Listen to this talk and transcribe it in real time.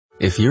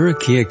If you're a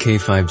Kia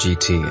K5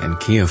 GT and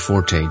Kia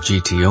Forte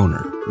GT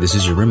owner, this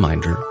is your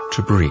reminder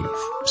to breathe.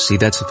 See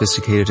that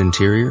sophisticated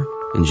interior?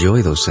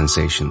 Enjoy those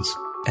sensations.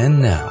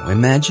 And now,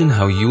 imagine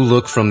how you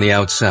look from the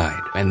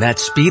outside and that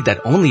speed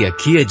that only a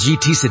Kia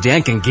GT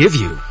sedan can give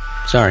you.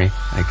 Sorry,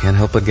 I can't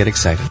help but get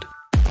excited.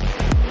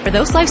 For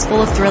those lives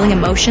full of thrilling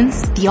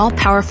emotions, the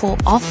all-powerful,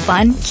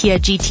 all-fun Kia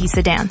GT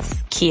sedans.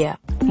 Kia.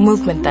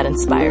 Movement that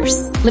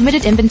inspires.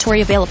 Limited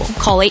inventory available.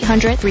 Call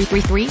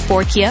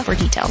 800-333-4KIA for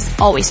details.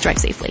 Always drive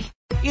safely.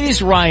 It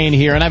is Ryan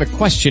here, and I have a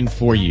question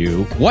for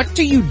you. What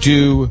do you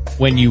do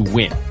when you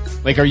win?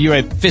 Like, are you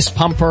a fist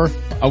pumper,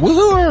 a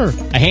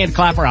woohooer, a hand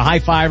clapper, a high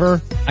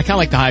fiver? I kind of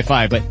like the high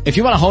five, but if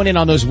you want to hone in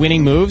on those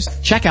winning moves,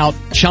 check out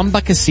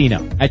Chumba Casino.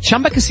 At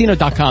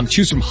ChumbaCasino.com,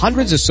 choose from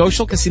hundreds of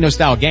social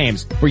casino-style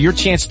games for your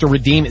chance to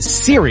redeem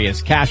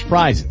serious cash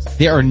prizes.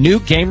 There are new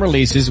game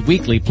releases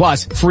weekly,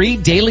 plus free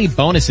daily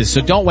bonuses, so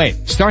don't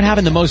wait. Start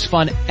having the most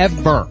fun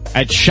ever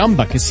at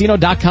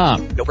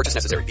ChumbaCasino.com. No purchase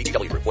necessary.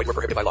 VGW. Void where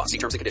prohibited by law. See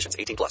terms and conditions.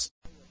 18+.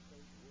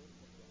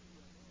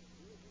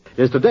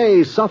 Is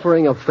today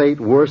suffering of fate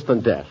worse than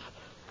death?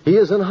 He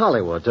is in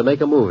Hollywood to make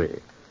a movie.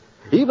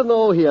 Even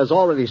though he has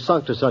already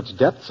sunk to such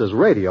depths as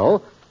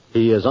radio,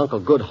 he is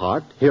Uncle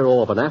Goodhart, hero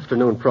of an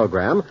afternoon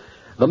program.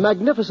 The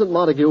magnificent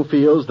Montague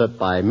feels that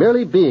by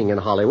merely being in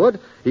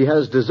Hollywood, he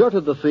has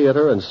deserted the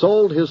theater and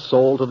sold his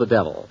soul to the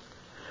devil.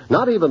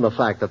 Not even the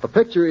fact that the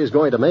picture he's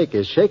going to make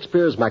is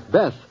Shakespeare's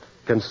Macbeth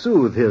can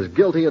soothe his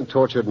guilty and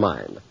tortured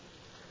mind.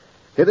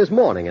 It is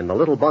morning in the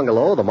little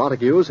bungalow the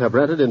Montagues have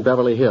rented in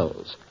Beverly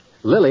Hills.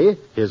 Lily,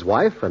 his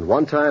wife and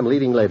one-time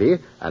leading lady,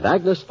 and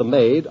Agnes the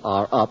maid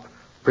are up,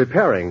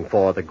 preparing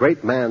for the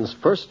great man's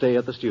first day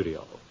at the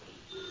studio.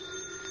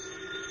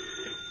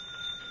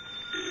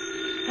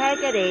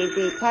 Take it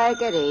easy,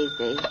 take it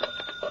easy.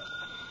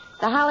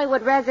 The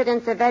Hollywood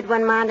residence of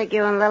Edwin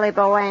Montague and Lily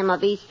Boehm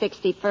of East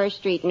 61st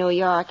Street, New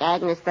York.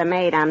 Agnes the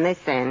maid on this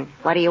end.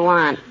 What do you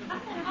want?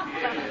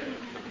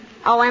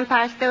 Oh,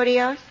 Empire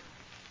Studios?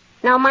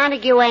 No,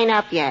 Montague ain't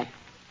up yet.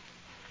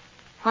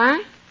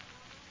 What?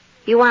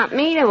 You want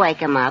me to wake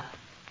him up?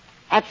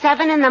 At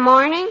 7 in the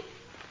morning?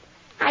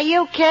 Are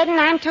you kidding?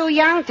 I'm too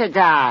young to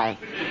die.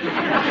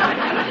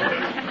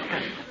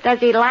 Does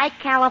he like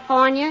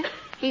California?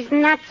 He's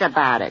nuts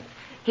about it.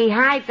 He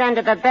hides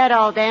under the bed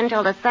all day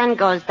until the sun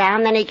goes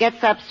down, then he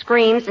gets up,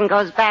 screams, and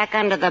goes back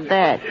under the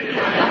bed.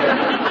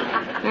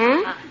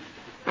 Huh?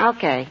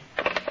 Okay.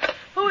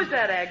 Who is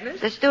that, Agnes?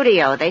 The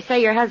studio. They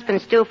say your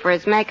husband's due for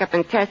his makeup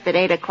and test at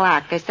 8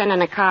 o'clock. They're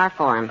sending a car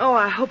for him. Oh,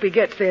 I hope he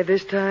gets there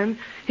this time.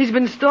 He's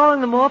been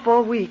stalling them off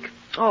all week.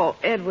 Oh,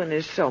 Edwin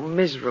is so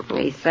miserable.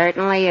 He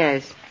certainly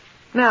is.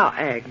 Now,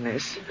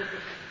 Agnes,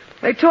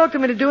 they talked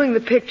him into doing the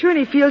picture, and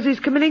he feels he's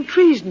committing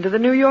treason to the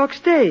New York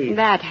stage.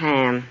 That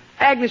ham.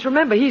 Agnes,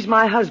 remember, he's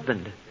my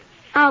husband.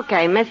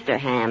 Okay, Mr.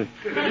 Ham.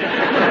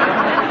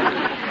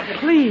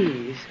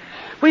 Please,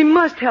 we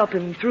must help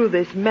him through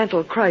this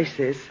mental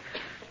crisis.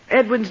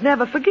 Edwin's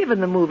never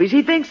forgiven the movies.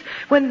 He thinks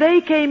when they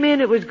came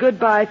in, it was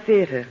goodbye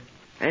theater.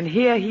 And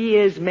here he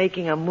is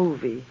making a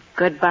movie.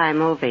 Goodbye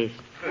movies.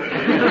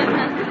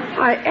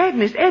 Why,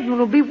 Agnes, Edwin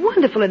will be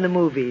wonderful in the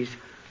movies.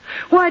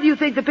 Why do you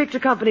think the picture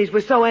companies were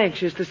so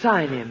anxious to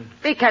sign him?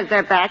 Because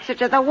their backs are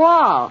to the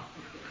wall.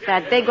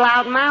 That big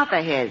loud mouth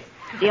of his.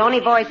 The only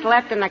voice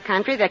left in the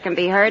country that can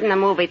be heard in the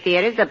movie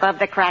theaters above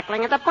the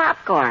crackling of the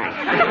popcorn.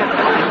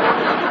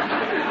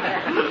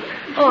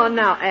 Oh,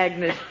 now,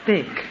 Agnes,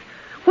 think.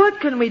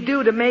 What can we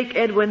do to make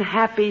Edwin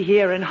happy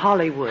here in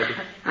Hollywood?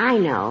 I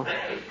know.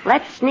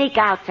 Let's sneak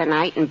out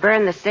tonight and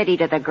burn the city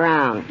to the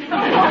ground.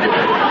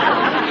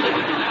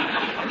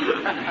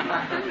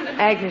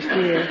 Agnes,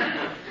 dear,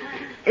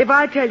 if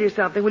I tell you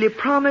something, will you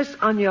promise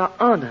on your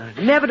honor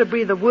never to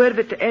breathe a word of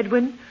it to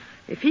Edwin?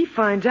 If he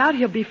finds out,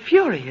 he'll be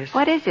furious.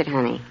 What is it,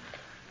 honey?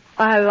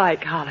 I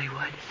like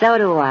Hollywood. So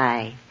do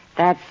I.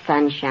 That's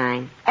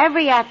sunshine.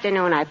 Every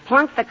afternoon I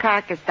plunk the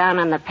carcass down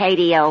on the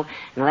patio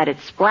and let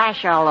it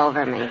splash all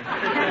over me.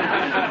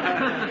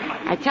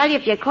 I tell you,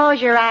 if you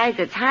close your eyes,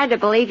 it's hard to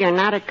believe you're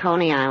not at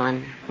Coney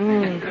Island.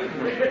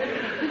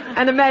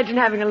 And imagine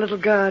having a little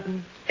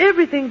garden.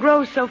 Everything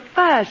grows so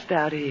fast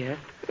out here.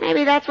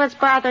 Maybe that's what's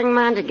bothering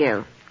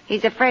Montague.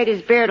 He's afraid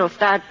his beard will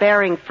start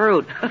bearing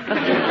fruit.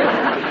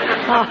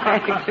 Oh,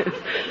 Agnes,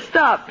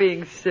 stop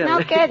being silly. No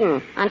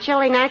kidding. On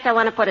chilly nights, I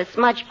want to put a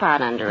smudge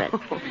pot under it.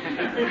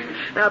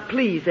 Now,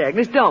 please,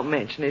 Agnes, don't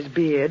mention his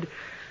beard.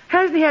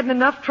 Hasn't he had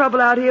enough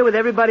trouble out here with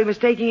everybody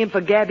mistaking him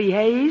for Gabby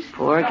Hayes?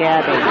 Poor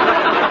Gabby.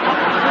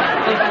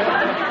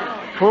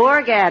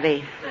 Poor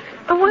Gabby.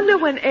 I wonder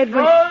when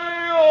Edwin...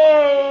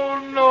 Oh,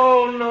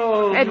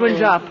 no.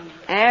 Edwin's up.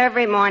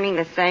 Every morning,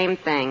 the same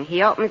thing.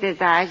 He opens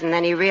his eyes, and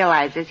then he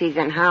realizes he's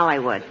in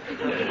Hollywood.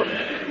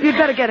 You'd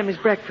better get him his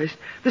breakfast.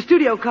 The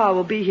studio car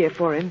will be here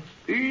for him.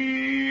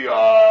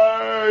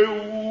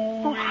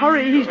 Oh,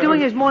 hurry. He's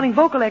doing his morning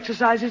vocal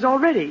exercises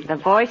already. The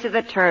voice of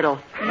the turtle.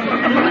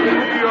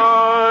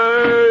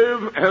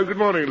 Good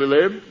morning,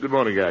 Lily. Good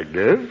morning,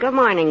 Agnes. Good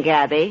morning,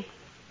 Gabby.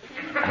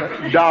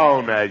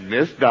 Down,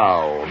 Agnes,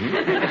 down.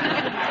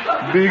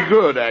 Be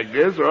good,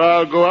 Agnes, or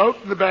I'll go out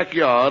in the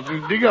backyard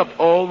and dig up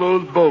all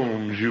those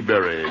bones you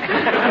buried.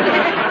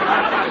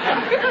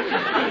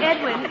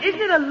 Edwin,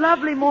 isn't it a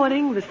lovely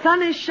morning? The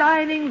sun is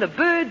shining, the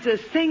birds are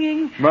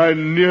singing. My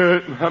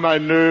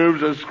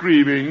nerves are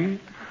screaming.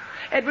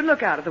 Edwin,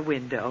 look out of the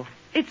window.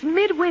 It's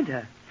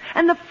midwinter,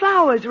 and the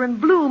flowers are in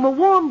bloom. A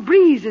warm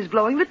breeze is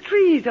blowing. The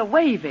trees are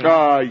waving.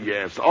 Ah,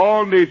 yes.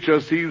 All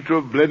nature seems to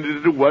have blended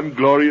into one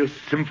glorious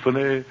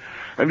symphony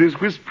and is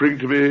whispering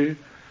to me,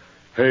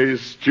 "Hey,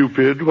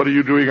 stupid, what are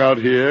you doing out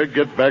here?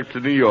 Get back to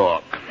New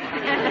York."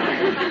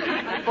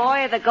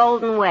 Boy of the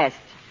Golden West.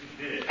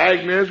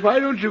 Agnes, why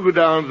don't you go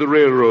down to the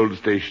railroad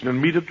station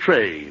and meet a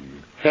train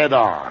head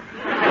on?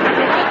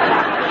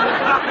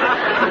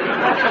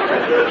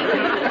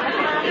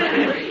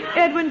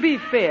 Edwin, be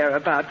fair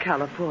about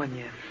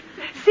California.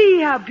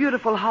 See how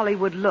beautiful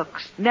Hollywood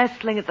looks,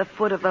 nestling at the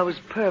foot of those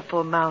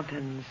purple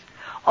mountains.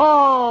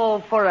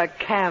 Oh, for a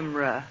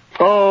camera.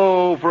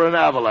 Oh, for an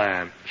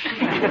avalanche.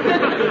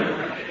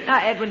 Now,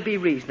 Edwin, be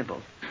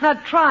reasonable. Now,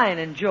 try and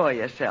enjoy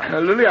yourself.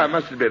 Lily, I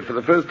must admit, for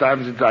the first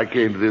time since I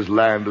came to this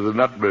land of the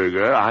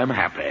Nutburger, I'm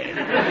happy.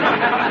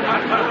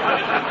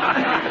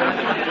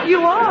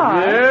 You are?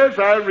 Yes,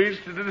 I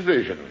reached a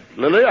decision.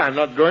 Lily, I'm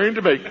not going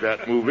to make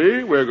that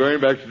movie. We're going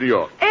back to New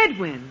York.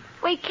 Edwin.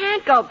 We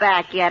can't go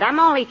back yet. I'm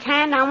only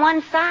tanned on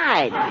one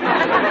side.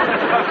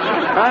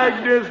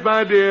 Agnes,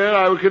 my dear,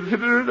 I would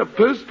consider it a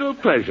personal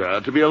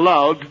pleasure to be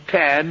allowed to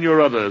tan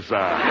your other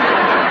side.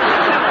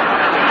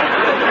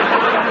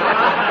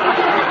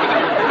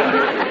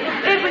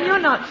 Edwin, you're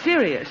not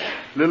serious.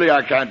 Lily,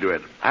 I can't do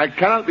it. I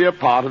cannot be a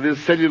part of this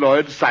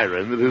celluloid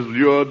siren that has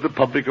lured the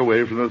public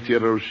away from the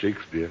theater of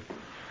Shakespeare.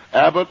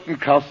 Abbott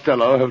and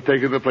Costello have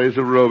taken the place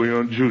of Romeo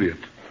and Juliet.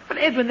 But,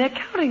 Edwin, they're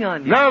counting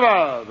on you.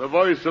 Never! The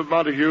voice of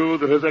Montague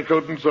that has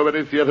echoed in so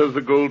many theaters the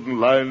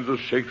golden lines of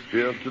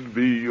Shakespeare, to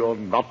be or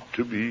not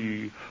to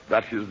be,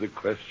 that is the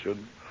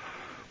question,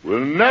 will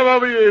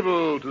never be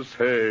able to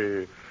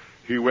say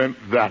he went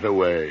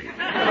that-a-way.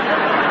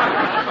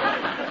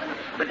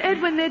 But,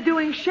 Edwin, they're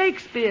doing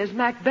Shakespeare's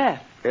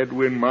Macbeth.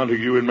 Edwin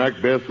Montague in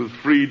Macbeth with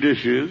free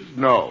dishes?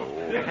 No.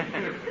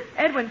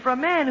 Edwin, for a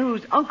man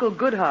who's Uncle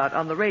Goodhart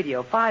on the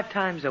radio 5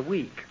 times a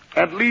week.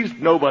 At least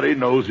nobody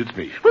knows it's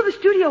me. Well, the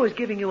studio is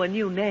giving you a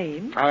new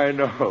name. I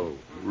know.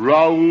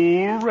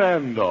 Raoul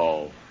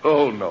Randolph.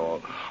 Oh,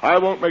 no. I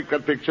won't make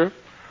that picture.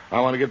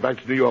 I want to get back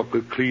to New York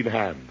with clean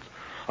hands.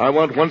 I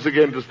want once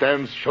again to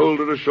stand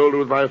shoulder to shoulder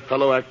with my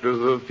fellow actors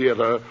of the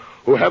theater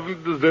who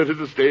haven't deserted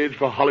the stage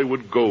for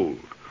Hollywood gold.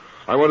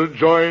 I want to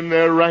join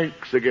their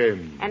ranks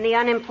again. And the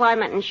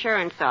unemployment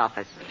insurance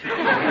office.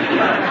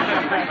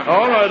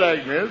 All right,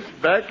 Agnes.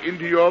 Back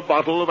into your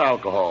bottle of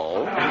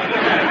alcohol.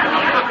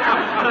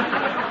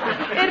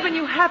 Edwin,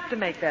 you have to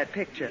make that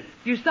picture.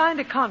 You signed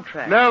a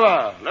contract.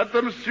 Never. Let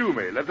them sue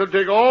me. Let them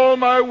take all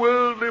my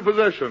worldly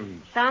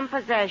possessions. Some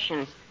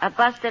possessions. A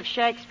bust of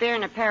Shakespeare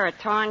and a pair of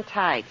torn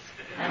tights.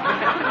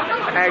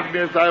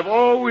 Agnes, I've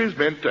always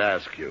meant to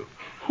ask you,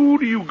 who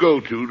do you go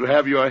to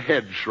have your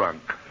head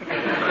shrunk?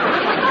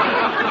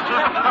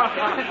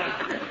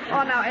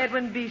 Oh, now,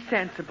 Edwin, be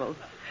sensible.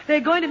 They're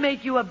going to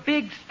make you a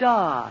big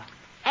star.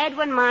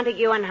 Edwin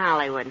Montague in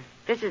Hollywood.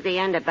 This is the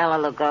end of Bela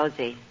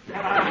Lugosi.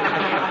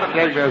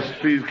 Agnes,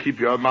 please keep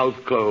your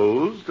mouth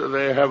closed.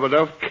 They have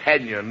enough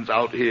canyons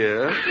out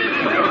here.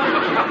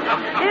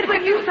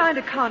 Edwin, you signed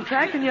a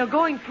contract and you're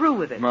going through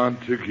with it.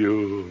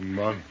 Montague,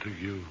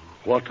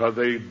 what are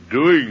they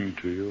doing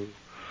to you?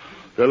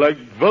 They're like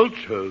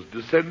vultures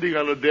descending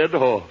on a dead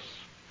horse.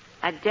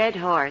 A dead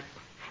horse.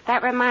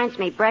 That reminds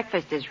me,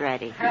 breakfast is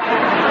ready.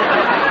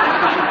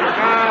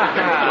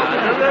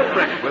 Another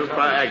breakfast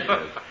by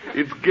Agnes.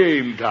 It's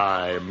game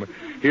time.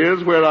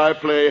 Here's where I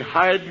play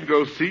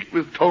hide-and-go-seek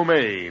with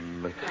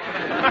Tomaine. Oh,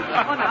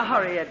 now,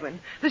 hurry, Edwin.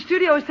 The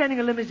studio is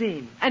sending a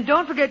limousine. And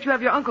don't forget you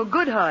have your Uncle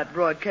Goodhart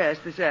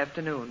broadcast this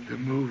afternoon. The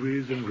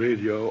movies and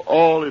radio,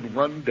 all in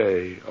one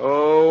day.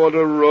 Oh, what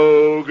a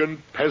rogue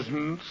and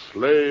peasant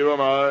slave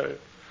am I.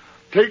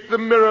 Take the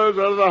mirrors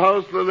out of the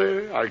house,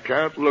 Lily. I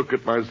can't look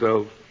at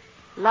myself.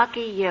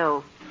 Lucky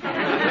you.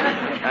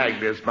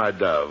 Agnes, my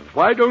dove,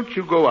 why don't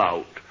you go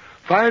out,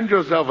 find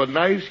yourself a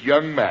nice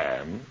young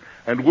man,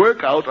 and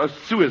work out a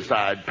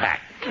suicide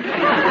pact?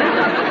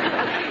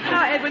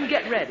 Now, Edwin,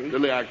 get ready.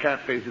 Lily, I can't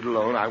face it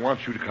alone. I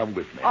want you to come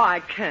with me. Oh, I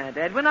can't,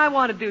 Edwin. I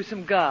want to do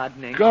some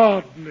gardening.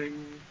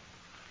 Gardening?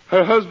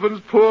 Her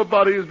husband's poor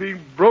body is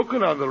being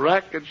broken on the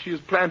rack, and she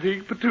is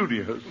planting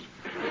petunias.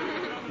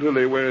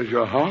 Lily, where's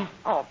your heart?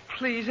 Oh,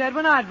 please,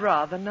 Edwin, I'd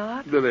rather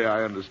not. Lily,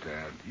 I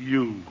understand.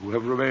 You who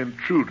have remained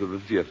true to the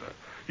theater.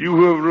 You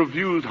who have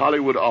refused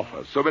Hollywood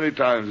offers so many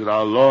times in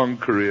our long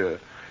career.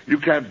 You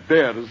can't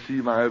bear to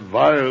see my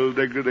vile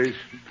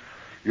degradation.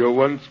 Your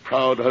once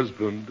proud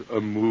husband, a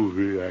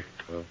movie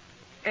actor.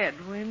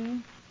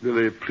 Edwin?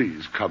 Lily,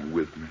 please come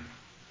with me.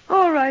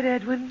 All right,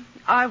 Edwin.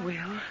 I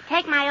will.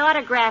 Take my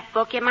autograph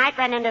book. You might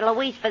run into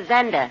Luis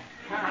Fazenda.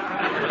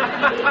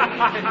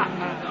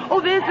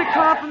 Oh, there's the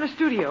car from the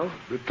studio.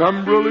 The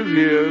tumbril is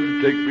here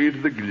to take me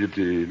to the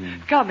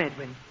guillotine. Come,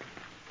 Edwin.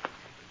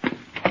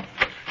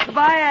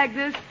 Goodbye,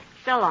 Agnes.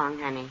 So long,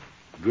 honey.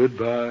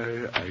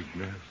 Goodbye,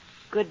 Agnes.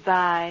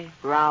 Goodbye,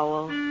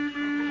 Raoul.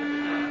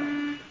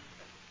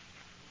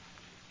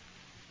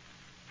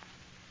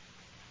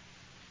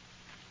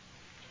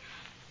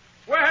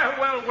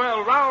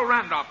 Well, Raoul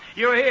Randolph,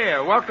 you're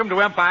here. Welcome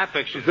to Empire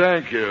Pictures.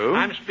 Thank you.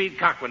 I'm Speed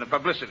Cochran of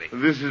Publicity.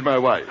 This is my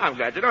wife. I'm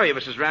glad to know you,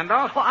 Mrs.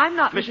 Randolph. Oh, I'm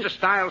not Mr.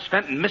 Styles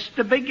Fenton,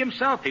 Mr. Big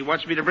himself. He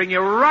wants me to bring you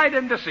right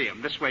in to see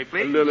him. This way,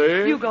 please.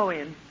 Lily. You go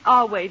in.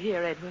 I'll wait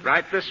here, Edwin.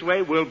 Right this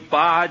way. We'll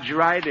barge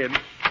right in.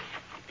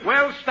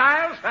 Well,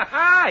 Styles,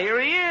 here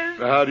he is.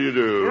 How do you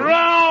do?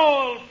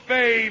 Raoul,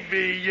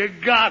 baby, you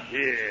got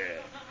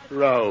here.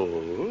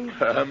 Raoul.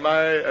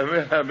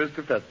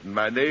 Mr. Fenton,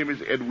 my name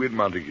is Edwin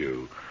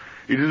Montague.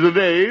 It is a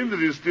name that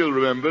is still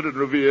remembered and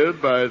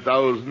revered by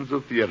thousands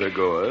of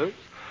theater-goers.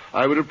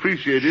 I would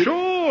appreciate it.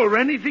 Sure,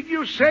 anything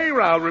you say,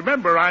 Raoul.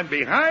 Remember, I'm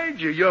behind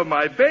you. You're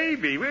my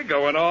baby. We're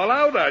going all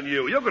out on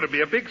you. You're going to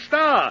be a big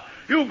star.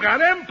 You've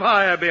got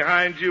Empire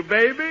behind you,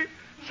 baby.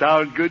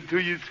 Sound good to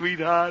you,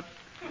 sweetheart?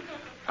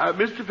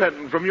 Mr.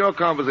 Fenton, from your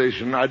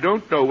conversation, I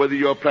don't know whether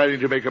you're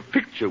planning to make a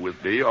picture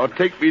with me or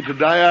take me to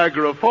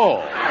Niagara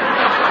Falls.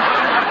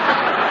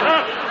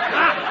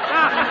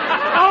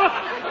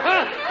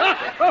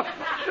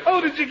 Oh,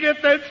 did you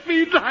get that,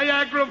 Speed?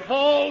 Niagara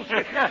Falls?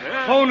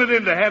 Phone it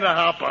in to Hedda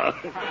Hopper.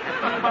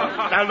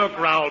 Now, look,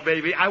 Raoul,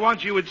 baby, I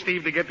want you and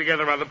Steve to get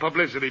together on the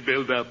publicity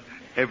build-up.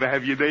 Ever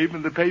have your name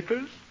in the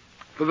papers?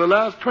 For the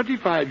last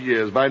 25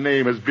 years, my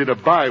name has been a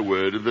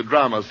byword in the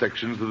drama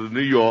sections of the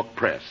New York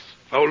press.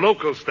 Oh,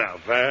 local stuff,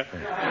 huh?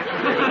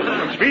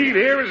 Speed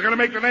here is going to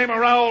make the name of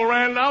Raoul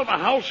Randolph a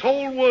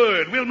household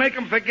word. We'll make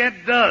him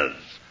forget does.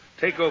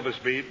 Take over,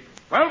 Speed.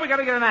 Well, we got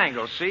to get an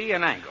angle, see?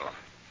 An angle.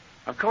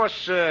 Of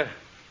course,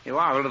 you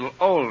are a little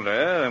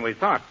older than we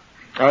thought.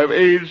 I've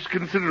aged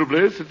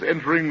considerably since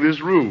entering this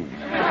room.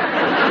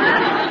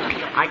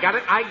 I got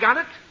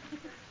it.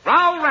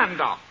 Raoul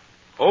Randolph.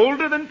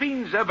 Older than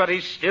Pinza, but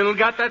he's still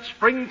got that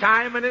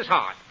springtime in his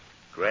heart.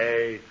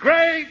 Great.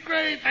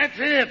 That's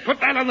it. Put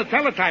that on the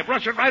teletype.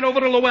 Rush it right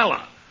over to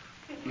Luella.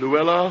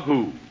 Luella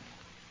who?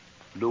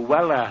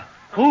 Luella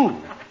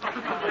who?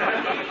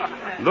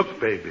 Look,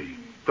 baby,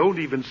 don't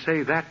even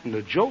say that in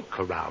a joke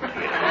around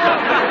here.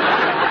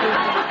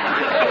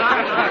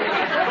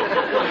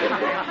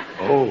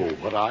 Oh,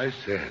 what I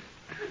said.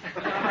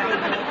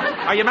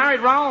 Are you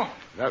married, Raoul?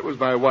 That was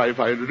my wife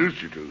I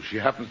introduced you to. She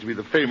happens to be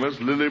the famous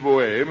Lily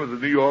Boheme of the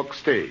New York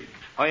stage.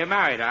 Oh, you're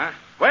married, huh?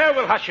 Well,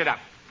 we'll hush it up.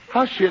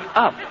 Hush it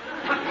up.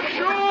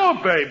 Sure,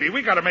 baby.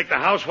 We got to make the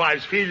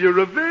housewives feel you're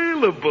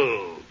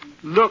available.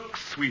 Look,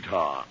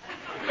 sweetheart.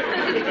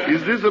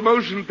 Is this a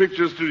motion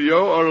picture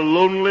studio or a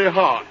Lonely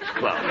Hearts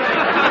Club?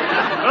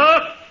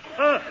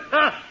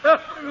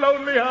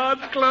 Lonely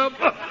Hearts Club.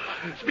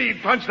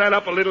 Speed, punch that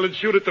up a little and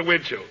shoot at the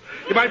windshield.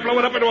 You might blow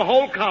it up into a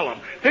whole column.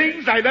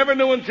 Things I never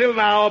knew until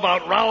now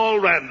about Raoul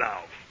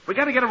Randolph. We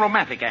got to get a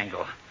romantic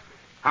angle.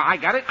 I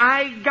got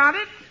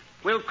it.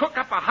 We'll cook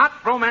up a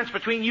hot romance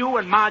between you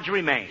and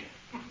Marjorie Main.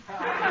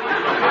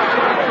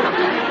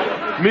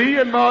 Me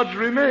and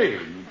Marjorie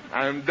Main?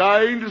 I'm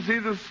dying to see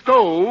the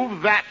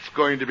stove that's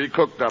going to be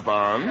cooked up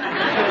on.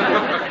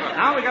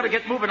 Now we got to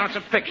get moving on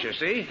some pictures,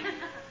 see?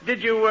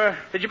 Did you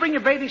bring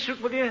your bathing suit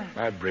with you?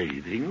 My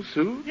bathing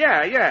suit?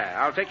 Yeah.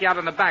 I'll take you out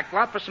on the back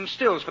lot for some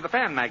stills for the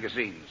fan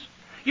magazines.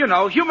 You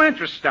know, human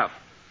interest stuff.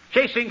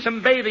 Chasing some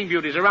bathing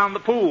beauties around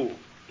the pool.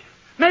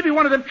 Maybe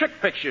one of them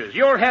trick pictures,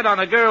 your head on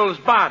a girl's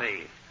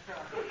body.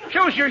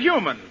 Shows you're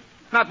human,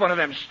 not one of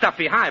them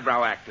stuffy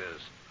highbrow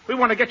actors. We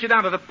want to get you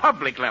down to the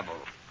public level.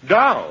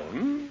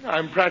 Down?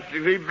 I'm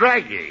practically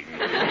dragging.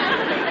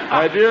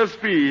 My dear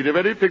Speed, if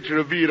any picture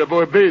of me in a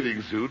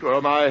bathing suit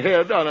or my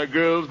head on a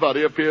girl's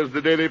body appears in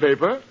the daily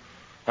paper,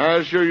 I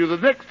assure you the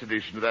next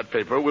edition of that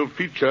paper will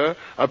feature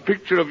a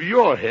picture of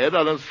your head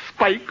on a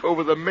spike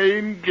over the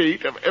main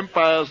gate of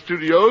Empire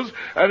Studios,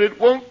 and it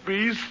won't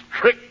be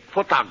strict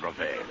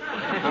photography.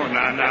 Oh,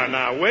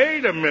 now,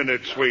 wait a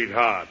minute,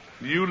 sweetheart.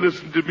 You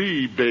listen to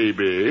me,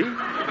 baby.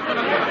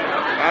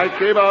 I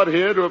came out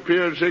here to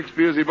appear in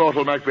Shakespeare's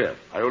immortal Macbeth.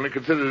 I only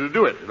considered to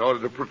do it in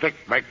order to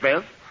protect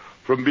Macbeth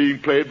from being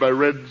played by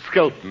Red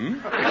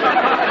Skelton. The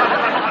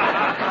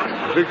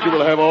picture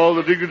will have all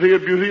the dignity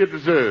and beauty it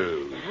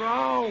deserves.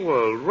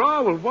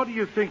 Raoul, what do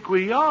you think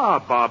we are,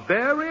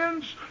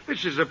 barbarians?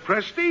 This is a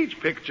prestige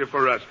picture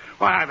for us.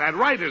 Why, I've had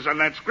writers on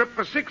that script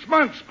for 6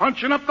 months,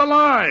 punching up the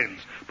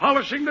lines,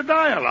 polishing the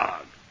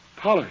dialogue.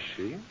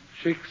 Polishing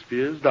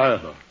Shakespeare's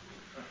dialogue.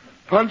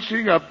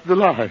 Punching up the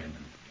line.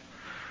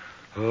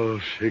 Oh,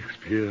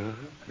 Shakespeare,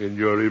 in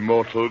your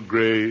immortal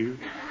grave,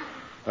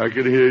 I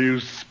can hear you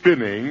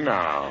spinning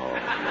now.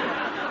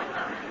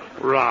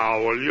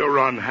 Raoul, you're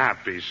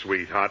unhappy,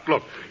 sweetheart.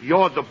 Look,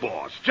 you're the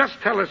boss.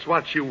 Just tell us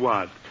what you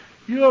want.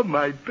 You're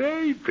my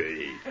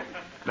baby.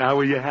 Now,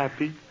 are you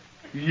happy?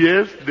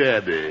 Yes,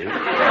 Daddy.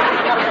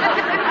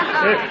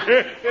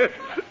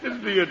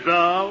 Isn't he a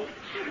doll?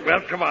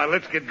 Well, come on,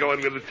 let's get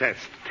going with the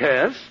test.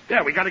 Test?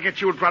 Yeah, we got to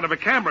get you in front of a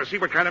camera, see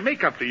what kind of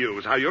makeup to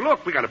use, how you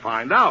look. We got to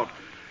find out.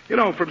 You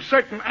know, from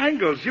certain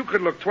angles, you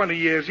could look 20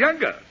 years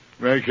younger.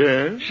 I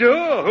can?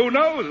 Sure. Who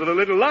knows? With a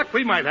little luck,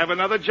 we might have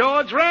another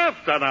George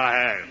Raft on our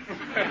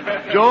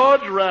hands.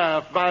 George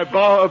Raft, my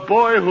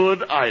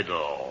boyhood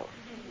idol.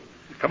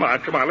 Come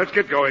on. Let's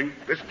get going.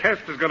 This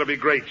test is going to be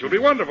great. You'll be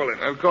wonderful in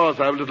it. Of course,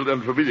 I'm a little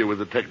unfamiliar with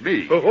the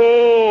technique.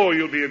 Oh,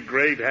 you'll be in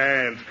great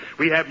hands.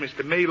 We have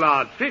Mr.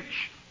 Maynard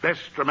Fitch,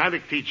 best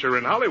dramatic teacher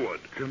in Hollywood.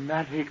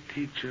 Dramatic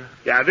teacher?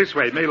 Yeah, this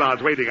way.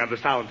 Maynard's waiting on the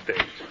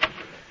soundstage.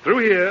 Through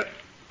here.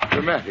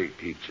 Dramatic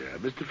teacher.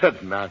 Mr.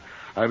 Fenton,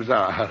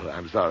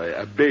 I'm sorry,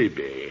 a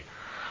baby.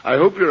 I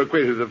hope you're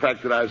acquainted with the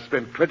fact that I've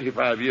spent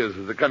 25 years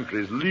as the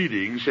country's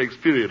leading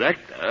Shakespearean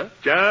actor.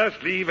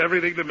 Just leave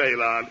everything to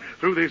Maynard.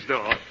 Through this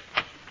door.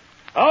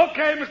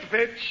 Okay, Mr.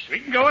 Fitch.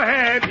 We can go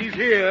ahead. He's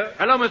here.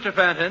 Hello, Mr.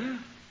 Fenton.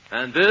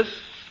 And this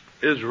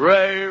is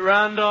Ray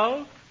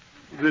Randolph?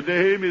 The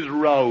name is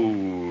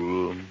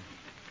Raoul.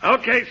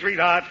 Okay,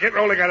 sweethearts. Get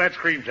rolling on that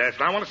screen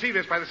test. I want to see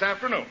this by this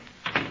afternoon.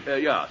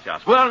 Yes.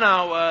 Well,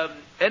 now,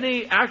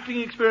 any acting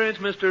experience,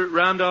 Mr.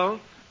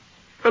 Randolph?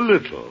 A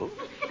little.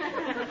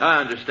 I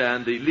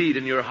understand the lead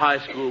in your high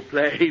school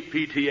play,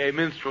 PTA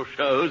minstrel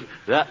shows,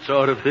 that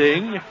sort of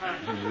thing.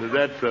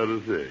 That sort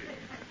of thing.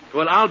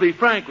 Well, I'll be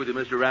frank with you,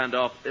 Mr.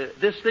 Randolph.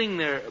 This thing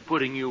they're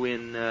putting you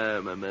in...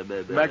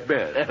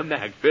 Macbeth.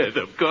 Macbeth,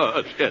 of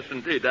course. Yes,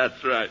 indeed,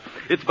 that's right.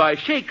 It's by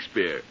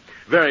Shakespeare.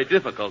 Very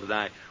difficult, and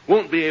I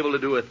won't be able to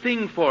do a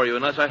thing for you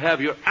unless I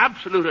have your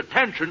absolute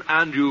attention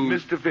and you...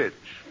 Mr. Fitch.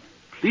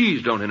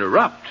 Please don't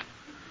interrupt.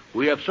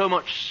 We have so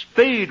much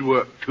spade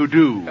work to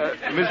do.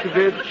 Mr.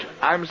 Fitch,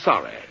 I'm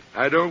sorry.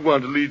 I don't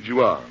want to lead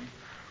you on.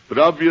 But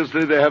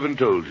obviously they haven't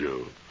told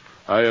you.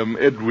 I am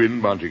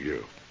Edwin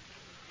Montague.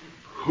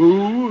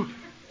 Who?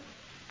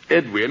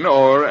 Edwin,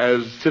 or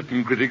as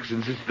certain critics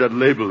insisted on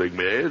labeling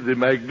me, the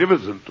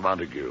magnificent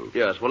Montague.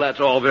 Yes, well, that's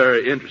all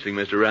very interesting,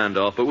 Mr.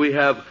 Randolph, but we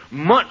have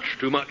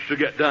too much to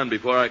get done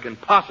before I can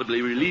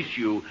possibly release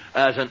you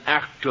as an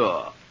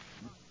actor.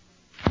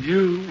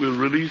 You will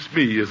release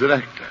me as an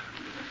actor.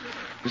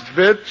 Mr.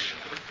 Fitch,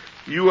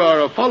 you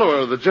are a follower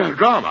of the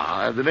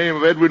drama, and the name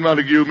of Edwin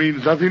Montague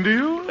means nothing to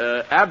you?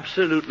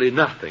 Absolutely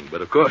nothing,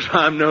 but of course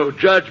I'm no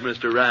judge,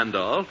 Mr.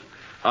 Randolph.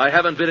 I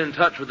haven't been in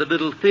touch with the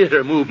little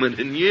theater movement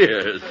in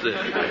years.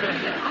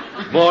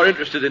 More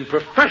interested in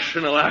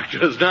professional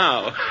actors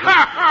now.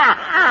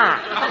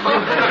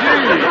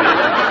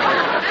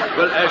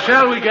 Well,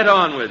 shall we get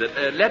on with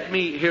it? Let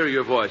me hear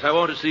your voice. I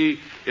want to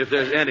see if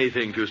there's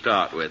anything to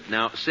start with.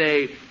 Now,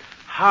 say,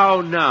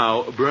 how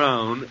now,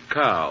 brown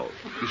cow?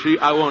 You see,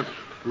 I want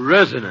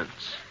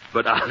resonance,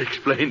 but I'll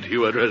explain to you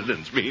what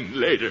resonance means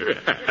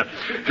later.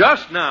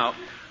 Just now,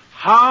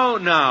 how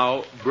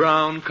now,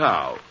 brown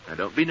cow? Now,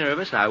 don't be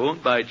nervous. I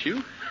won't bite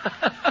you.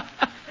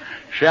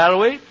 Shall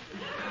we?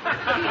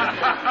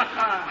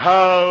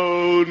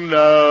 How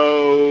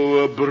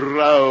now,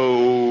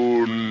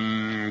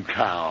 brown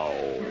cow?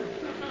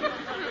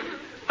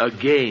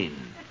 Again.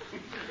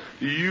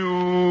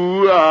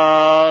 You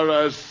are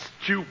a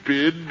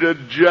stupid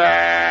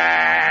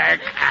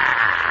jackass.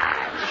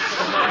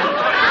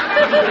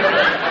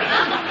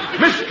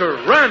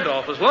 Mr.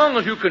 Randolph, as long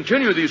as you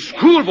continue these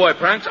schoolboy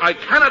pranks, I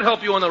cannot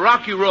help you on the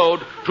rocky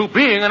road to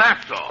being an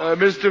actor.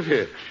 Mr.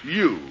 Fitch,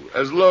 you,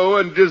 as low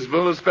and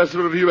dismal a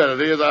specimen of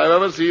humanity as I've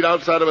ever seen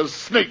outside of a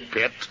snake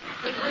pit,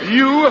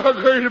 you are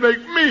going to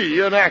make me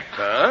an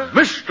actor?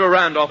 Mr.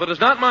 Randolph, it is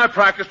not my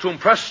practice to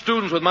impress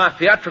students with my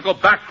theatrical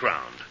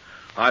background.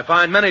 I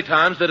find many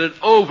times that it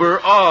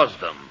overawes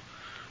them.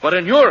 But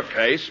in your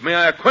case, may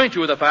I acquaint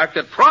you with the fact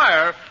that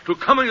prior to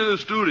coming to the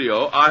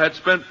studio, I had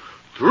spent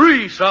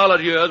 3 solid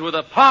years with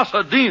a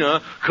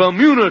Pasadena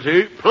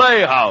community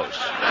playhouse.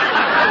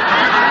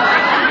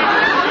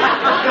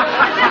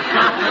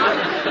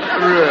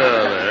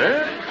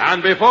 Really?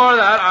 And before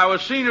that, I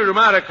was senior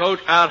dramatic coach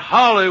at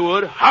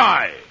Hollywood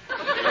High.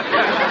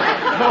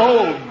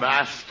 Oh,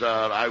 master,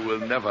 I will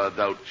never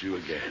doubt you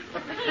again.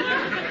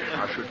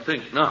 I should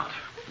think not.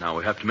 Now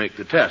we have to make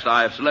the test.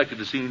 I have selected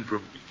the scene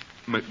from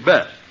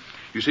Macbeth.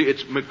 You see,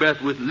 it's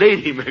Macbeth with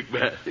Lady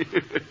Macbeth.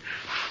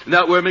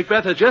 Now, where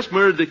Macbeth has just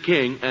murdered the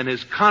king and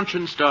his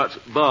conscience starts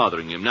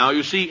bothering him. Now,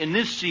 you see, in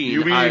this scene...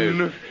 You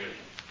mean...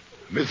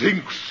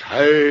 Methinks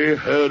I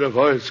heard a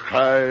voice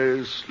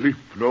cry, sleep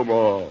no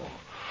more.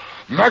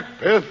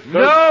 Macbeth...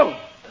 No,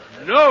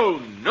 Raoul.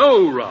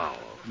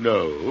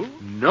 No?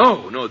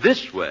 No,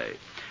 this way.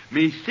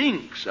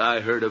 Methinks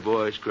I heard a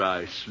voice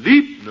cry,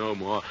 sleep no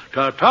more.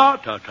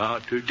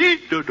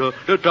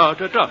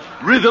 Ta-ta-ta-ta-ta-ta-ta-ta-ta-ta.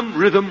 Rhythm.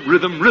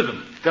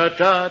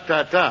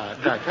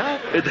 Ta-ta-ta-ta-ta-ta.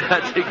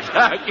 That's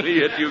exactly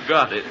it. You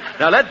got it.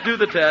 Now, let's do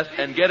the test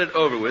and get it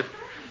over with.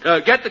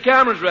 Get the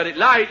cameras ready.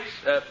 Lights.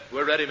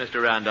 We're ready,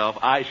 Mr. Randolph.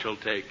 I shall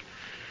take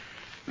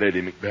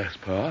Lady Macbeth's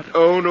part.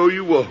 Oh, no,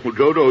 you won't.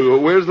 No.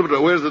 Where's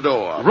the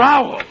door?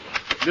 Raoul!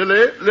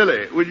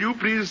 Lily, will you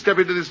please step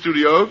into the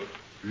studio?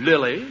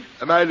 Lily?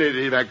 My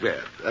Lady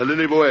Macbeth,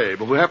 Lily Boheme,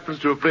 who happens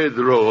to have played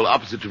the role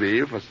opposite to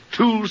me for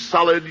 2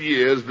 solid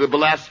years at the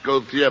Belasco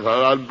Theater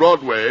on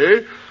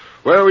Broadway,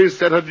 where we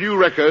set a new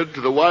record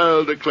to the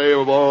wild acclaim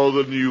of all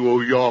the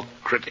New York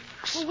critics.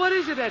 box. Well, what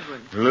is it,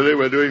 Edwin? Lily,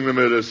 we're doing the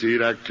murder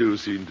scene, Act 2,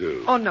 Scene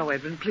 2. Oh, no,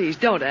 Edwin, please,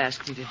 don't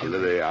ask me to do it.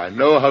 Lily, I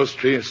know how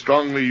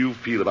strongly you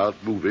feel about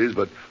movies,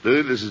 but,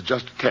 Lily, this is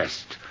just a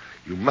test.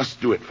 You must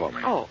do it for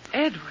me. Oh,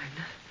 Edwin.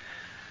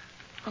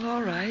 Well,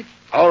 all right.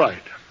 All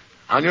right.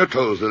 On your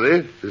toes,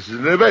 Lily. This is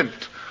an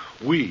event.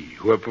 We,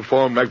 who have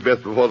performed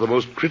Macbeth before the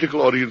most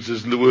critical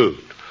audiences in the world,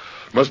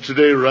 must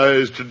today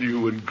rise to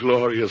new and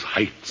glorious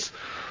heights.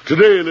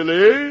 Today,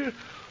 Lily,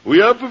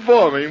 we are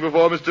performing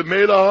before Mr.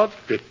 Maynard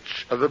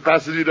Fitch of the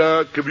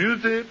Pasadena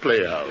Community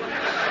Playhouse.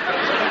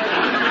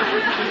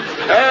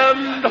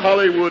 And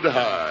Hollywood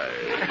High.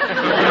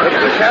 Let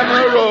the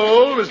camera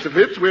roll, Mr.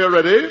 Fitch. We are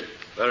ready.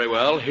 Very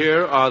well.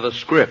 Here are the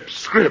scripts.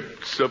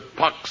 Scripts.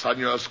 Pox on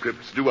your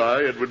scripts. Do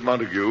I, Edward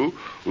Montague,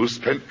 who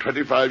spent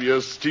 25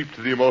 years steeped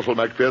in the immortal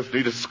Macbeth,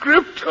 need a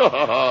script?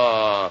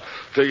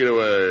 Take it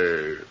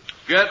away.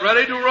 Get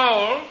ready to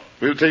roll.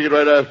 We'll take it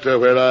right after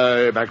where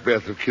I,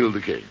 Macbeth, have killed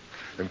the king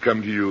and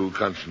come to you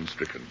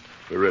conscience-stricken.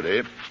 We're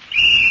ready.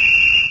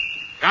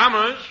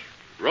 Cameras,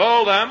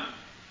 roll them.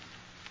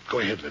 Go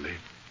ahead, Lily.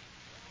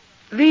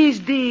 These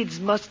deeds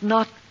must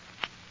not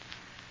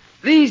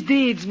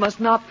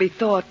be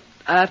thought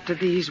after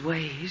these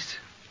ways.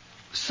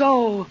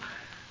 So,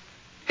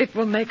 it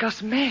will make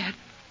us mad.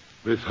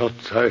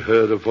 Methought I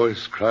heard a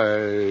voice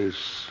cry,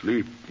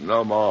 sleep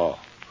no more.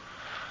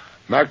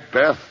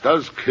 Macbeth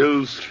does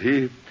kill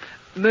sleep.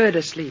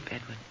 Murder sleep,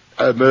 Edwin.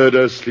 A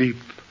murder sleep.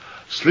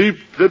 Sleep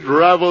that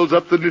ravels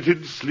up the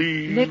knitted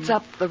sleeve. Knits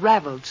up the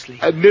raveled sleeve.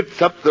 And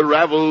knits up the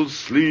raveled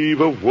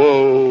sleeve of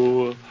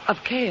woe.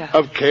 Of care.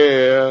 Of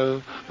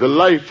care. The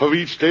life of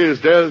each day's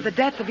death. The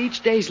death of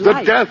each day's The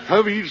life. death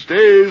of each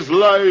day's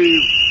life.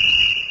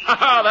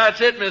 That's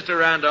it, Mr.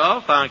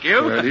 Randolph. Thank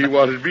you. And he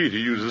wanted me to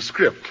use a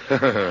script.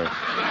 Thank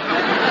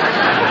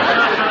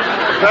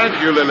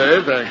you,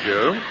 Lily. Thank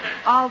you.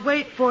 I'll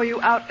wait for you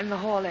out in the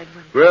hall,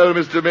 Edwin. Well,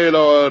 Mr.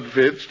 Maynard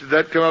Fitch, did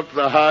that come up to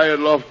the high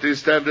and lofty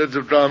standards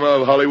of drama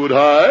of Hollywood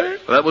High?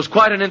 Well, that was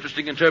quite an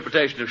interesting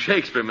interpretation of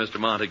Shakespeare, Mr.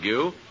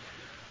 Montague.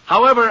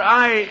 However,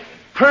 I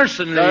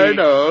personally... I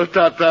know.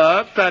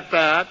 Ta-ta,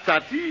 ta-ta,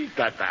 ta-ti,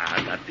 ta-ta,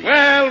 ta-ti.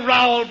 Well,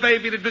 Raoul,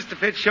 baby, did Mr.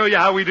 Fitch show you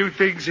how we do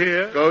things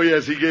here? Oh,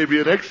 yes, he gave me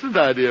an excellent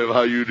idea of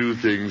how you do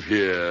things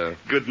here.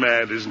 Good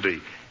man, isn't he?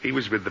 He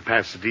was with the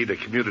Pasadena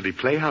Community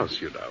Playhouse,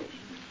 you know.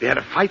 They had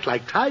to fight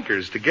like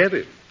tigers to get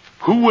him.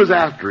 Who was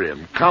after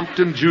him?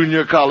 Compton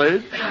Junior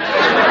College?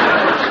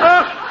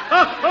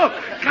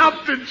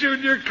 Compton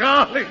Junior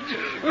College.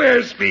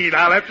 Where's Speed?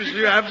 I'll have to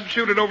have him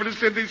shoot it over to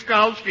Sidney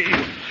Skalski.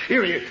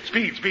 Here,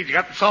 Speed, you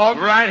got the song?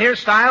 Right here,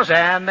 Styles,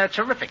 and they're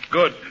terrific.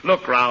 Good.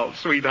 Look, Raoul,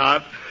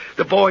 sweetheart.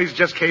 The boys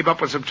just came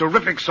up with some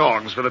terrific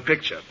songs for the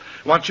picture.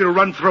 I want you to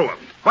run through them.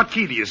 What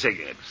key do you sing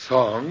in?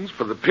 Songs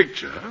for the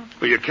picture?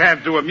 Well, you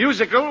can't do a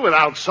musical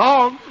without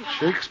songs.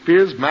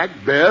 Shakespeare's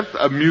Macbeth,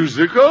 a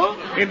musical?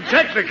 In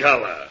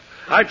Technicolor.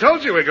 I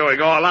told you we're going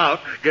all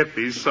out. Get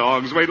these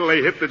songs. Wait till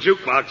they hit the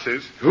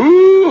jukeboxes.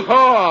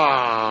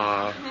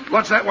 Hoo-ha!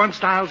 What's that one,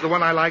 Styles? The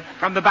one I like?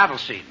 From the battle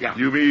scene. Yeah.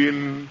 You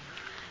mean,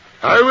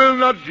 I will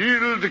not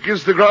yield to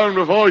kiss the ground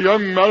before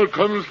young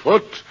Malcolm's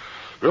foot.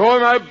 Before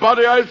my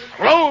body I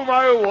throw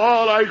my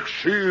warlike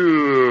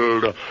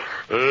shield.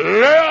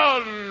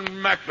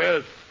 Leon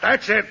Macbeth.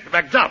 That's it.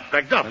 Macduff,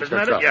 isn't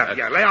that it?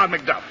 Yeah, Leon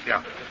Macduff,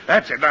 yeah.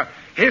 That's it. Now,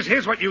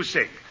 here's what you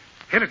sing.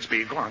 Hit it,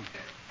 Speed, go on.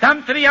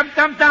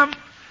 Dum-dum-dum-dum.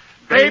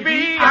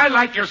 Baby, I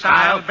like your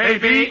style.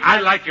 Baby, I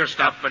like your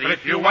stuff. But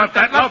if you want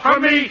that love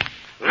from me,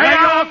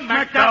 Leon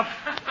Macduff.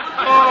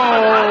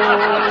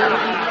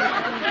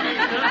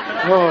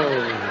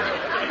 Oh.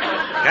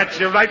 Got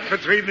you right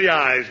between the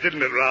eyes,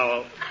 didn't it,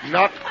 Raoul?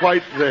 Not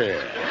quite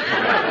there.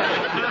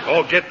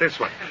 Oh, get this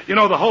one. You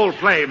know, the whole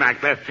play,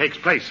 Macbeth, takes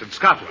place in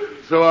Scotland.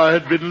 So I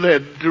had been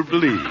led to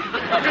believe.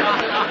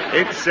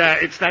 It's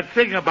that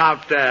thing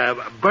about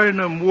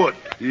Birnam Wood.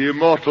 The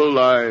immortal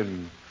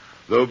line.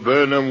 Though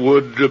Birnam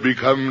Wood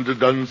become to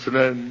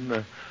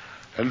Dunsinane,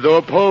 and though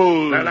a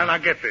pole... Now,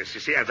 get this.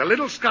 You see, as a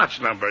little Scotch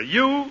number,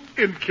 you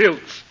in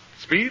kilts.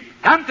 Speed?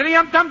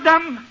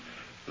 Dum-dum-dum-dum.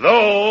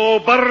 Though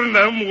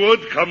Birnam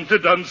Wood come to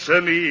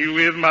Dunsinane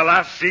with my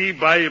lassie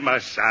by my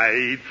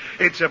side,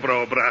 it's a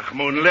brobrach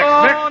moonlight.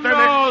 Oh,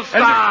 no,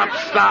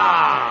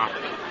 stop.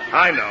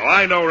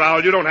 I know,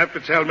 Raoul. You don't have to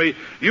tell me.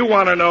 You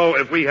want to know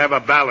if we have a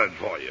ballad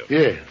for you.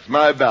 Yes,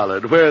 my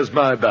ballad. Where's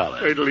my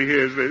ballad? Wait till he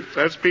hears this.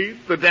 That's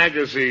Pete, the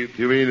dagger scene.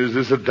 You mean, is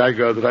this a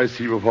dagger that I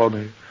see before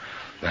me?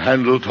 The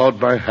handle toward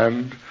my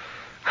hand?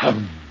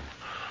 Come,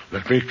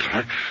 let me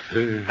clutch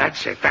the...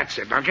 That's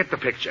it. Now get the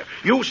picture.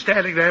 You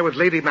standing there with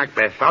Lady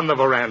Macbeth on the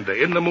veranda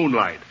in the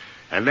moonlight.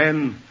 And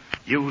then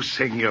you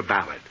sing your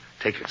ballad.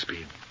 Take it,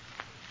 Speed.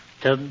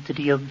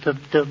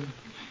 Dum-dum-dum-dum.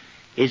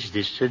 Is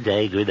this a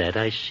dagger that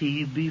I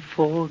see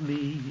before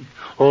me,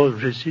 or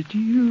is it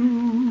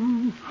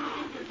you?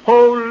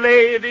 Oh,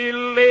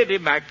 Lady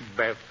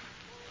Macbeth,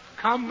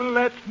 come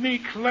let me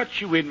clutch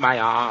you in my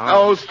arms.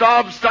 Oh,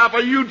 stop.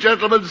 Are you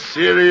gentlemen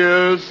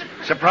serious?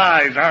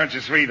 Surprised, aren't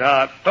you,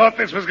 sweetheart? Thought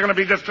this was going to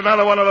be just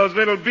another one of those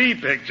little bee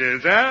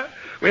pictures, huh?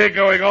 We're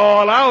going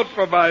all out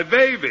for my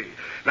baby.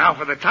 Now,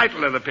 for the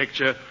title of the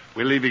picture,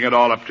 we're leaving it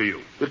all up to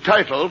you. The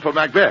title for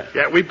Macbeth.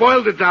 Yeah, we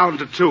boiled it down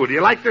to two. Do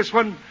you like this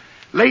one?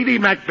 Lady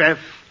Macbeth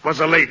was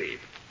a lady.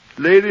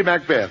 Lady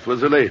Macbeth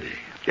was a lady.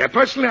 Yeah,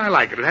 personally, I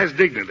like it. It has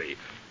dignity.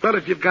 But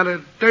if you've got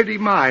a dirty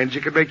mind,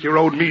 you can make your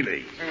own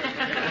meaning.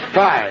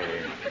 Fine.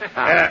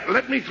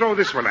 Let me throw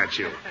this one at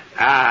you.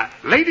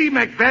 Lady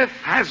Macbeth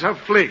has her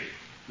fling.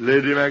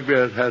 Lady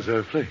Macbeth has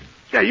her fling.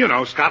 Yeah, you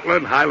know,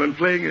 Scotland, Highland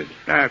fling.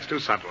 It's too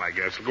subtle, I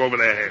guess. It'll go over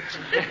their heads.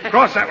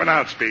 Cross that one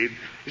out, Speed.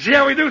 You see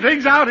how we do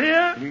things out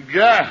here?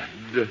 God.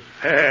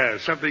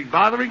 Something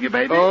bothering you,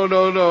 baby? Oh,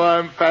 no,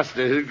 I'm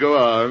fascinated. Go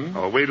on.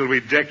 Oh, wait till we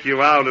deck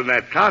you out in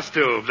that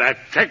costume, that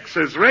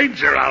Texas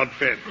Ranger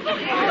outfit.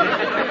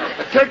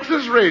 A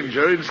Texas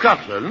Ranger in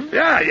Scotland?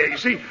 Yeah, you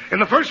see, in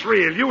the first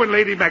reel, you and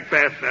Lady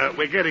Macbeth,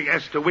 we're getting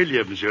Esther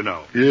Williams, you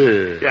know.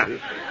 Yeah.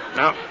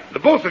 Now, the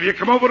both of you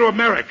come over to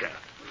America,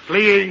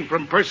 fleeing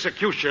from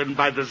persecution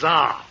by the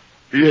Tsar.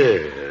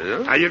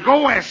 Yeah. Now, you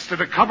go west to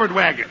the covered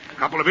wagon. A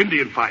couple of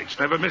Indian fights,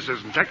 never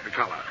misses in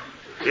Technicolor.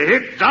 You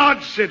hit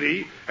Dodge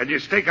City, and you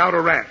stake out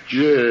a ranch.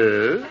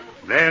 Yeah.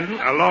 Then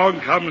along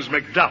comes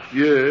Macduff.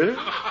 Yeah.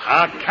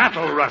 A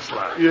cattle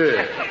rustler.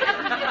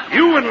 Yeah.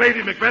 You and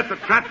Lady Macbeth are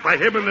trapped by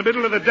him in the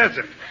middle of the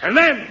desert. And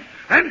then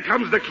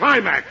comes the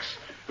climax.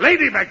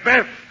 Lady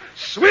Macbeth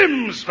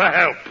swims for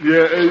help.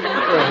 Yeah, in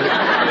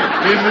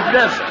the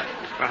desert.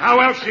 Well,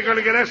 how else are you going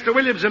to get Esther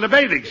Williams in a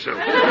bathing suit?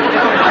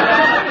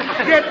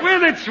 Get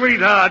with it,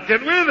 sweetheart. Get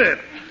with it.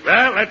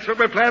 Well, that's what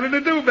we're planning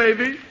to do,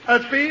 baby.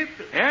 Speed?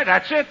 Yeah,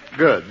 that's it.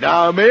 Good.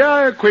 Now, may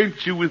I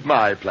acquaint you with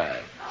my plan?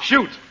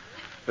 Shoot.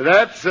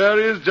 That, sir,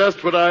 is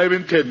just what I'm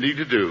intending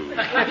to do.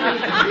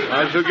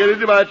 I shall get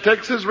into my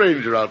Texas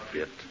Ranger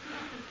outfit,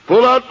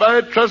 pull out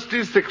my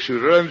trusty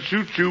six-shooter, and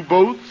shoot you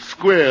both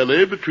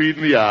squarely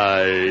between the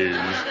eyes.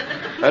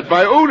 At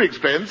my own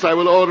expense, I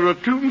will order a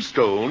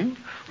tombstone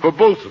for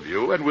both of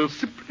you, and will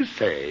simply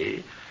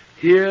say,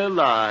 "Here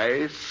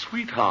lie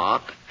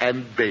sweetheart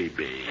and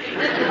baby."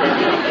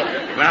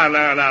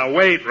 Now,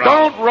 wait,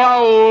 Raoul. Don't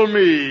Raoul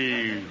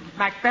me.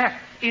 Macbeth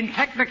in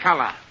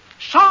Technicolor.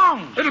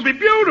 Songs. It'll be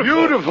beautiful.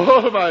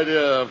 Beautiful, my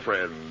dear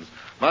friends.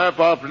 My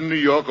apartment in New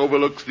York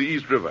overlooks the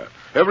East River.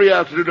 Every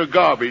afternoon a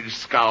garbage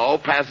scow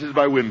passes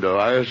my window.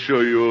 I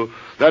assure you,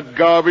 that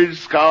garbage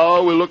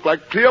scow will look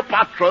like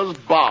Cleopatra's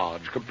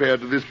barge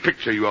compared to this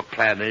picture you are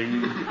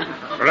planning.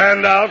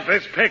 Randolph,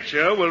 this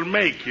picture will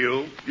make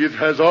you. It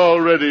has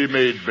already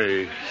made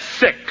me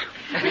sick,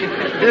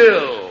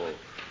 ill.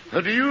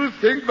 Now, do you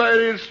think by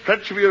any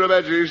stretch of your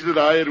imagination that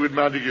I, Edwin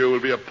Montague, will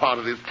be a part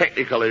of this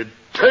technically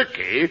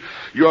turkey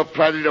you are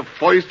planning to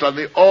foist on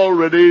the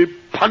already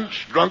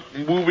punch-drunk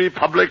movie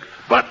public?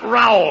 But,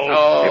 Raoul...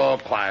 Oh,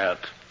 quiet.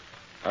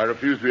 I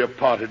refuse to be a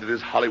party to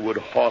this Hollywood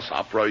horse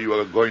opera you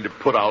are going to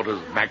put out as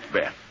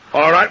Macbeth.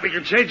 All right, we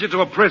can change it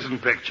to a prison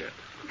picture.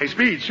 Hey,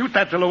 Speed, shoot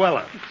that to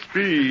Luella.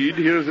 Speed,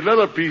 here's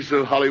another piece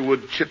of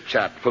Hollywood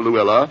chit-chat for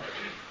Luella.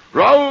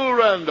 Raoul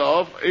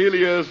Randolph,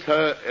 alias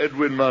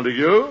Edwin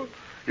Montague,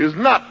 is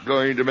not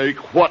going to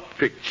make what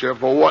picture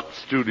for what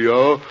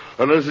studio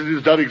unless it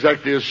is done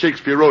exactly as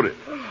Shakespeare wrote it.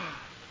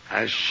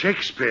 As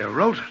Shakespeare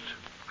wrote it?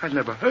 I've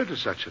never heard of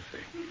such a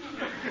thing.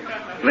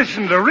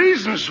 Listen to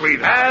reason,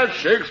 sweetheart. As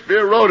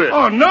Shakespeare wrote it.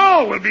 Oh,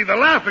 no, we'll be the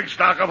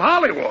laughingstock of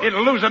Hollywood.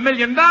 It'll lose $1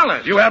 million.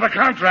 You have a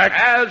contract.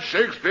 As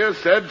Shakespeare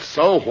said,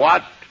 so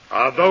what?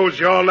 Are those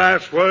your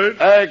last words?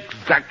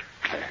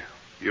 Exactly.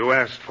 You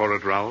asked for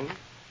it, Raoul.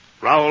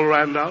 Raoul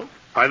Randolph,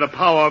 by the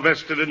power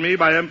vested in me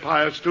by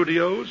Empire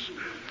Studios,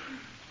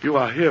 you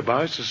are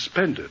hereby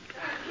suspended.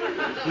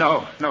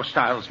 No,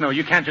 Stiles. No,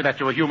 you can't do that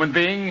to a human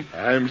being.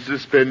 I'm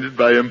suspended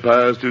by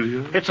Empire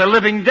Studios. It's a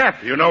living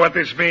death. You know what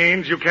this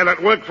means? You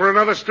cannot work for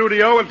another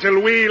studio until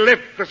we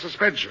lift the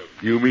suspension.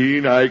 You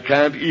mean I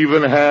can't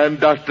even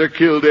hand Dr.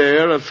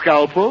 Kildare a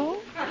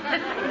scalpel?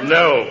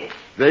 No.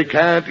 They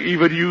can't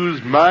even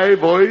use my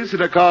voice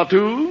in a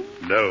cartoon?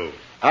 No.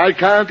 I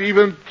can't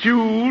even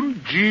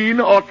tune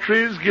Gene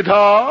Autry's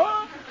guitar?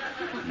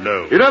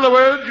 No. In other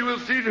words, you will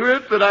see to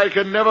it that I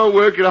can never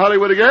work in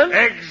Hollywood again?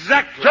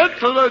 Exactly.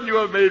 Gentlemen, you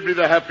have made me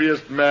the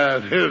happiest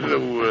man in the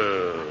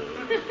world.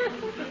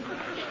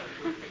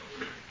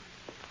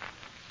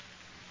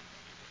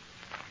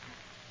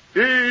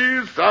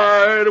 East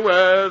side,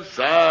 west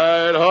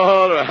side,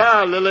 all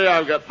right. Lily,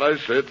 I've got my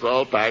shirts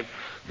all packed.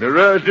 New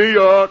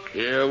York,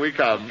 here we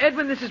come.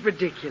 Edwin, this is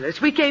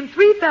ridiculous. We came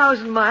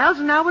 3,000 miles,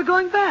 and now we're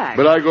going back.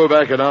 But I go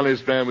back an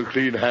honest man with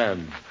clean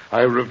hands.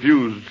 I have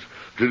refused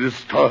to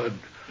despoil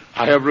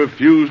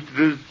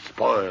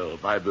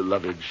my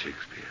beloved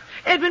Shakespeare.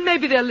 Edwin,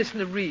 maybe they'll listen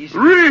to reason.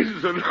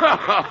 Reason?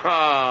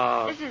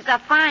 This is a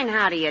fine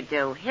how do you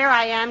do. Here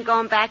I am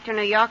going back to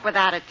New York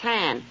without a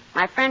tan.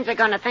 My friends are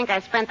going to think I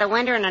spent the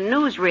winter in a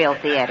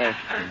newsreel theater.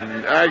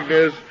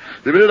 Agnes,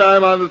 the minute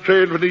I'm on the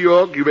train for New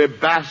York, you may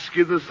bask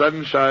in the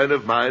sunshine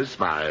of my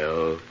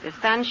smile. The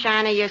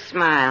sunshine of your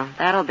smile.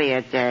 That'll be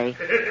a day.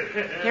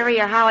 Here are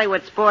your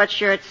Hollywood sports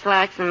shirts,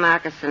 slacks, and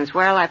moccasins.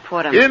 Where'll I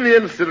put them? In the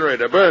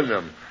incinerator. Burn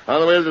them. On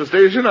the way to the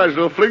station, I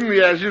shall fling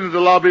the ashes into the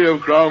lobby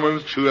of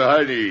Grauman's Chua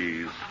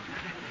Chinese.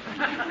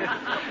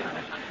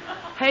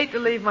 Hate to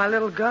leave my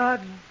little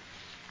garden.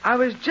 I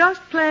was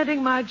just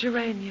planting my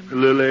geranium.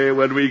 Lily,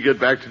 when we get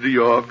back to New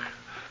York,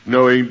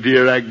 knowing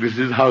dear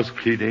Agnes's house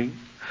cleaning,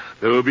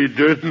 there will be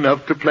dirt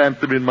enough to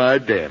plant them in my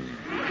den.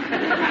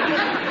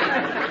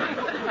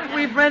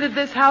 We've rented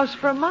this house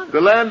for a month.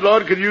 The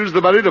landlord could use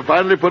the money to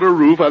finally put a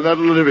roof on that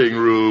living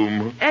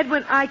room.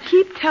 Edwin, I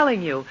keep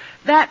telling you,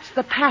 that's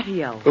the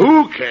patio.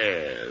 Who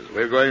cares?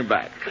 We're going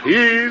back.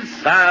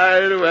 East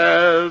side,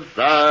 west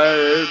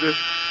side.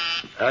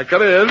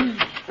 Come in.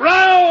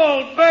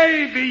 Raoul,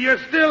 baby, you're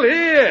still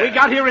here. We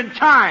got here in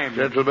time.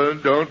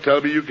 Gentlemen, don't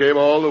tell me you came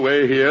all the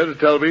way here to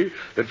tell me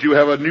that you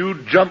have a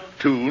new jump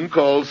tune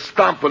called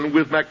Stompin'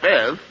 with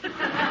Macbeth.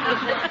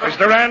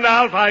 Mr.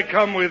 Randolph, I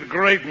come with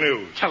great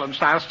news. Tell him,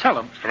 Styles, tell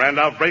him. Mr.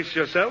 Randolph, brace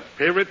yourself.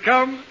 Here it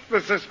comes.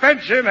 The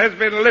suspension has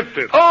been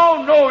lifted.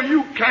 Oh, no,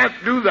 you can't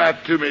do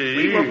that to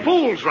me. We were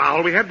fools,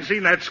 Raoul. We hadn't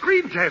seen that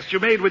screen test you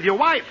made with your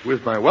wife.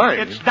 With my wife?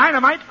 It's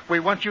dynamite. We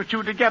want you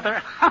two together.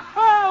 Ha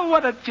ha,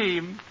 what a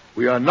team.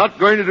 We are not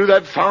going to do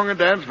that song and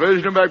dance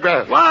version of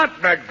Macbeth.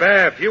 What,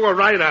 Macbeth? You were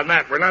right on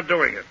that. We're not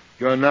doing it.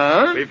 You're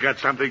not? We've got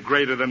something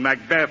greater than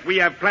Macbeth. We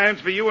have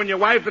plans for you and your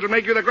wife that'll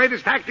make you the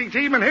greatest acting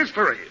team in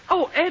history.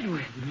 Oh,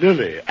 Edwin.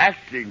 Lily,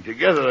 acting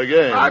together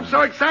again. I'm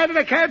so excited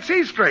I can't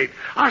see straight.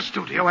 Our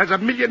studio has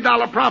 $1 million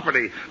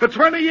property. For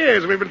 20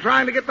 years we've been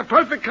trying to get the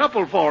perfect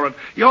couple for it.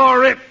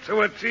 You're it to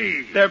a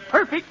T. They're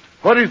perfect.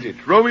 What is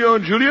it, Romeo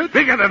and Juliet?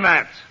 Bigger than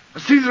that.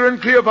 Caesar and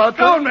Cleopatra?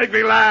 Don't make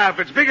me laugh.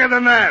 It's bigger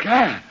than that.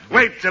 God.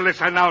 Wait till this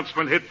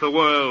announcement hit the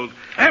world.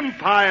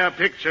 Empire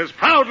Pictures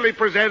proudly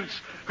presents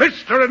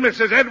Mr. and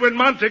Mrs. Edwin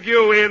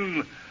Montague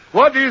in...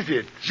 What is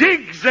it?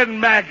 Jiggs and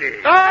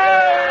Maggie.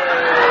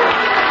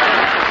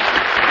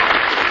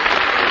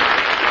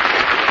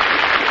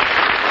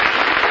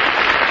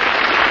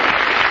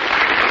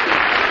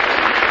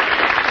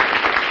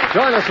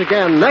 Join us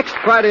again next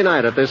Friday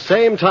night at this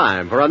same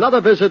time for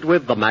another visit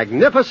with The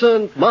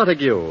Magnificent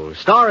Montague,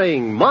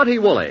 starring Monty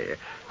Woolley.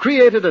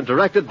 Created and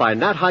directed by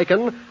Nat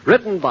Hiken,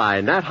 written by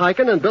Nat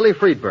Hiken and Billy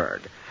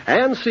Friedberg.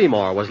 Ann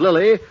Seymour was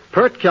Lily,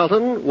 Pert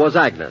Kelton was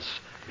Agnes.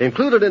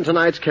 Included in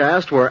tonight's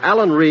cast were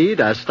Alan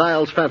Reed as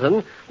Styles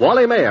Fenton,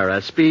 Wally Mayer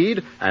as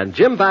Speed, and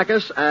Jim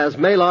Backus as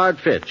Maylard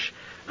Fitch.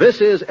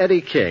 This is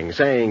Eddie King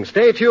saying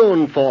stay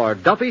tuned for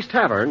Duffy's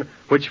Tavern,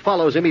 which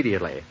follows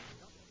immediately.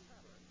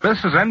 This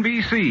is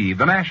NBC,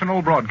 the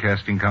national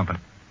broadcasting company.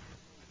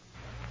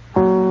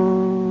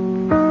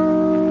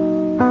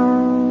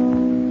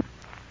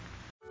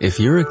 If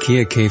you're a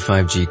Kia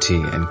K5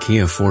 GT and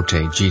Kia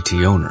Forte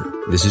GT owner,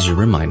 this is your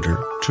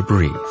reminder to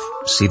breathe.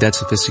 See that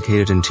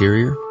sophisticated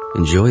interior?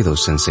 Enjoy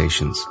those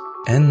sensations.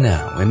 And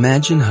now,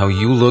 imagine how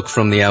you look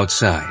from the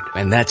outside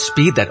and that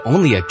speed that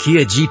only a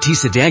Kia GT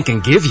sedan can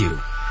give you.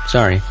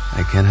 Sorry,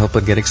 I can't help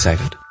but get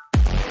excited.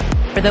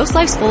 For those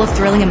lives full of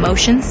thrilling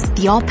emotions,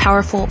 the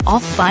all-powerful,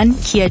 all-fun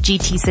Kia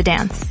GT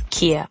sedans.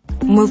 Kia.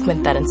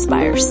 Movement that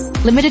inspires.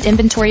 Limited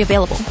inventory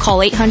available. Call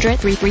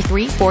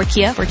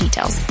 800-333-4KIA for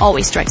details.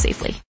 Always drive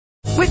safely.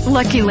 With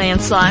Lucky Land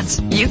Slots,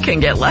 you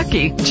can get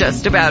lucky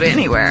just about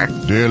anywhere.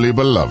 Dearly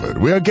beloved,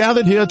 we are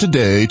gathered here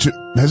today to...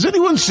 Has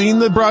anyone seen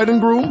the bride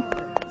and groom?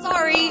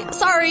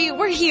 Sorry,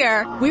 we're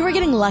here. We were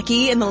getting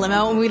lucky in the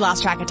limo and we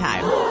lost track of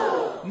time.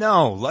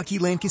 No, Lucky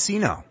Land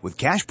Casino, with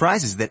cash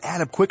prizes that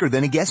add up quicker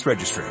than a guest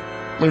registry.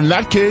 In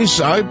that case,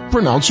 I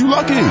pronounce you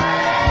lucky.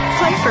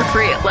 Play for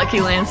free at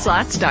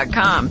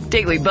LuckyLandSlots.com.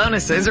 Daily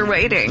bonuses are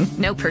waiting.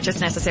 No purchase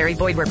necessary.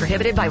 Void where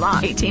prohibited by law.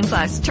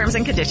 18+. Terms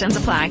and conditions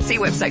apply. See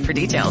website for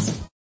details.